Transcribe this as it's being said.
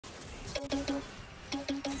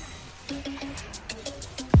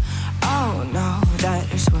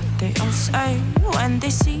say when they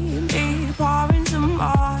see me pouring some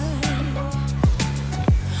more?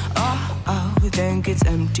 Oh, then gets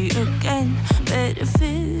empty again. Better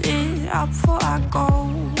fill it up before I go.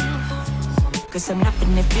 Cause I'm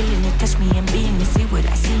loving it, feeling it, touch me and being it. See what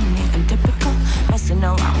I see in it, I'm typical. Messing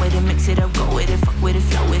around with it, mix it up, go with it. Fuck with it,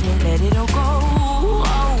 flow with it, let it all go.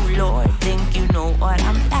 Oh Lord, think you know what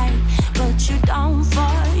I'm like, but you don't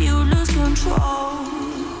fall, you lose control.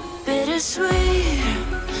 Bittersweet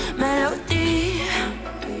melody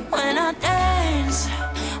when I dance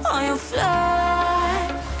on your floor.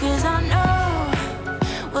 Cause I know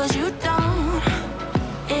what you don't,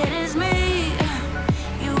 it is me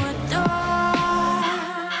you adore.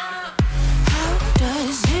 How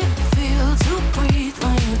does it feel to breathe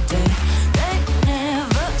when you're dead? They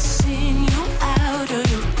never seen you out of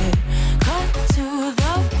your bed. Cut to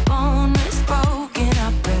the bone, it's broken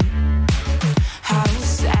up, bet. How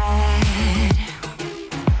sad.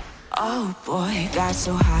 Oh boy, got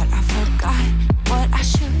so hot I forgot what I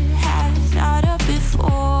should have thought of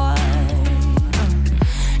before.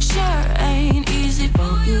 Sure ain't easy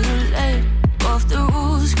for you to let go of the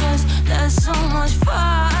rules, cause that's so much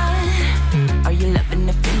fun. Are you loving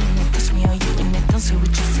it, feeling it, touch me, are you in it? Don't say what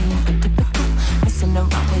you're seeing, but typical. Messing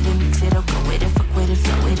around with it, mix it up, go with it, fuck with it,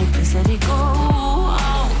 flow with it, please let it go.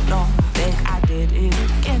 Oh no, then I did it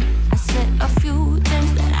again. I said a few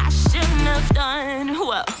things that I shouldn't have done.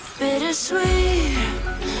 Well, bittersweet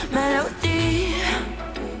melody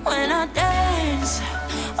when I dance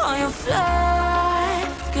on your floor.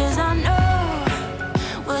 Cause I know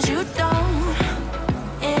what you don't,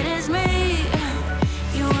 it is me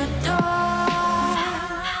you adore.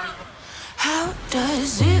 How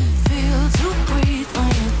does it feel to breathe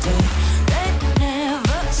when you're dead? They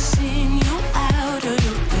never seen you out of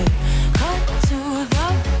your bed. Cut to the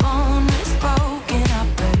bone, it's broken up,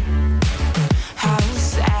 bet. How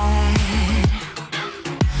sad.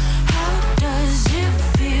 How does it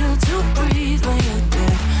feel to breathe when you're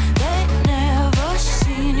dead? They never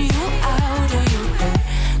seen you out of your bed.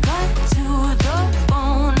 Cut to the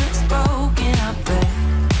bone, it's broken up, bet.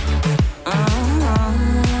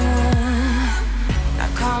 Now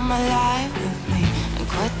come alive with me and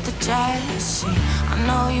quit the jealousy. I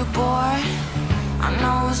know you're bored, I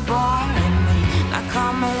know it's boring me. Now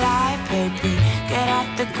come alive, baby, get out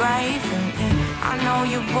the grave and I know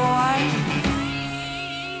you're bored.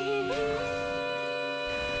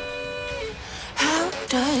 How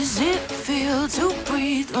does it feel to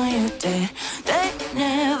breathe when you're dead? They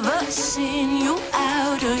never seen you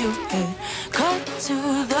out of your bed. Cut to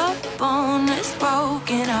the bone, it's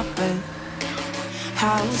broken up, but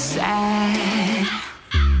how sad.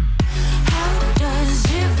 How does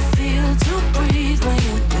it feel to breathe when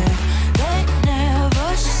you're dead? They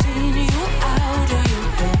never seen you out of your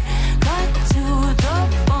bed. Cut to the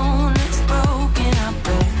bone, it's broken up,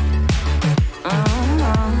 but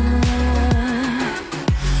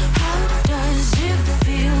how does it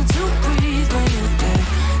feel to breathe when you're dead?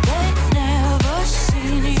 They never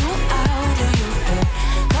seen you out of your bed.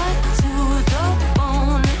 Cut to the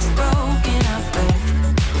bone, it's broken up, but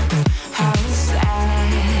how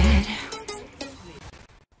sad.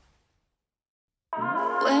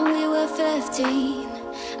 When we were 15,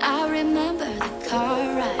 I remember the car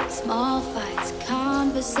rides, small fights,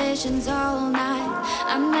 conversations all night.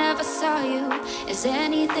 I never saw you as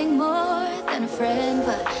anything more than a friend,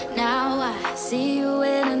 but now I see you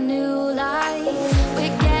in a new light.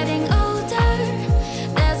 We're getting older,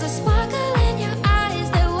 there's a sparkle in your eyes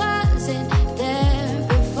that wasn't there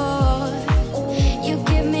before. You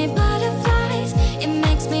give me butterflies, it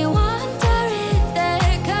makes me wonder if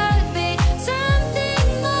there could be something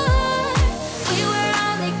more. We were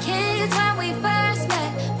only kids when we first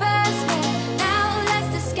met. Now let's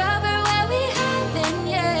discover where we have been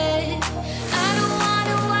yet. I don't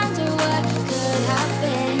wanna wonder what could have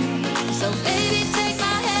been. So baby, take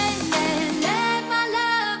my hand and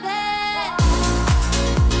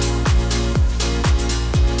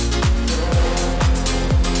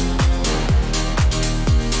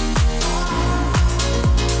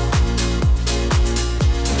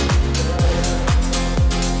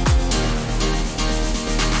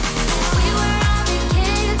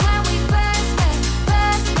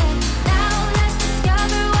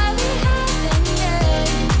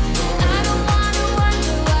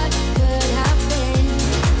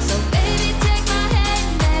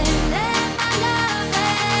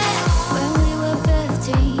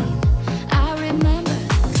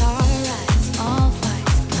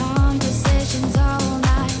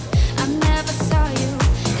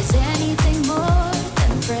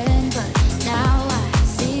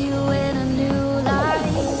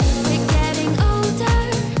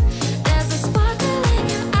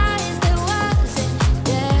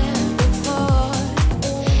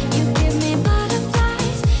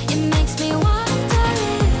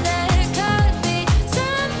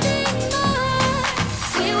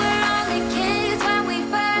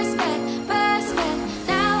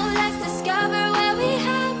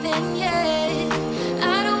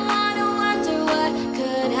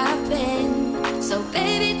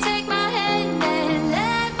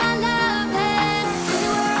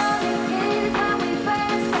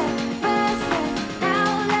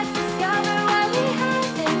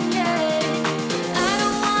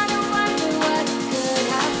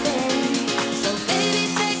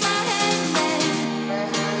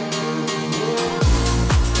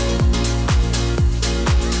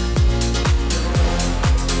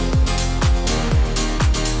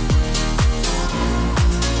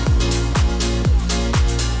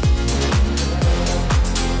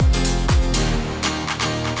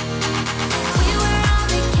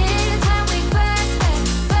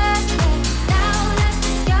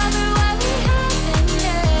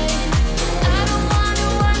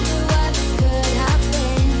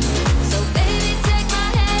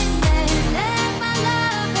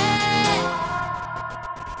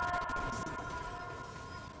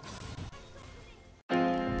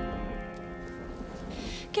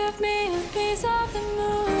Give me a piece of the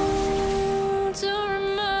moon to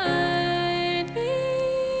remind me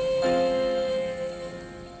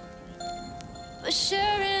we're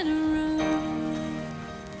sharing a room.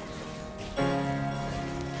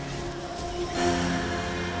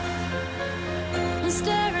 I'm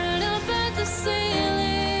staring up at the sea.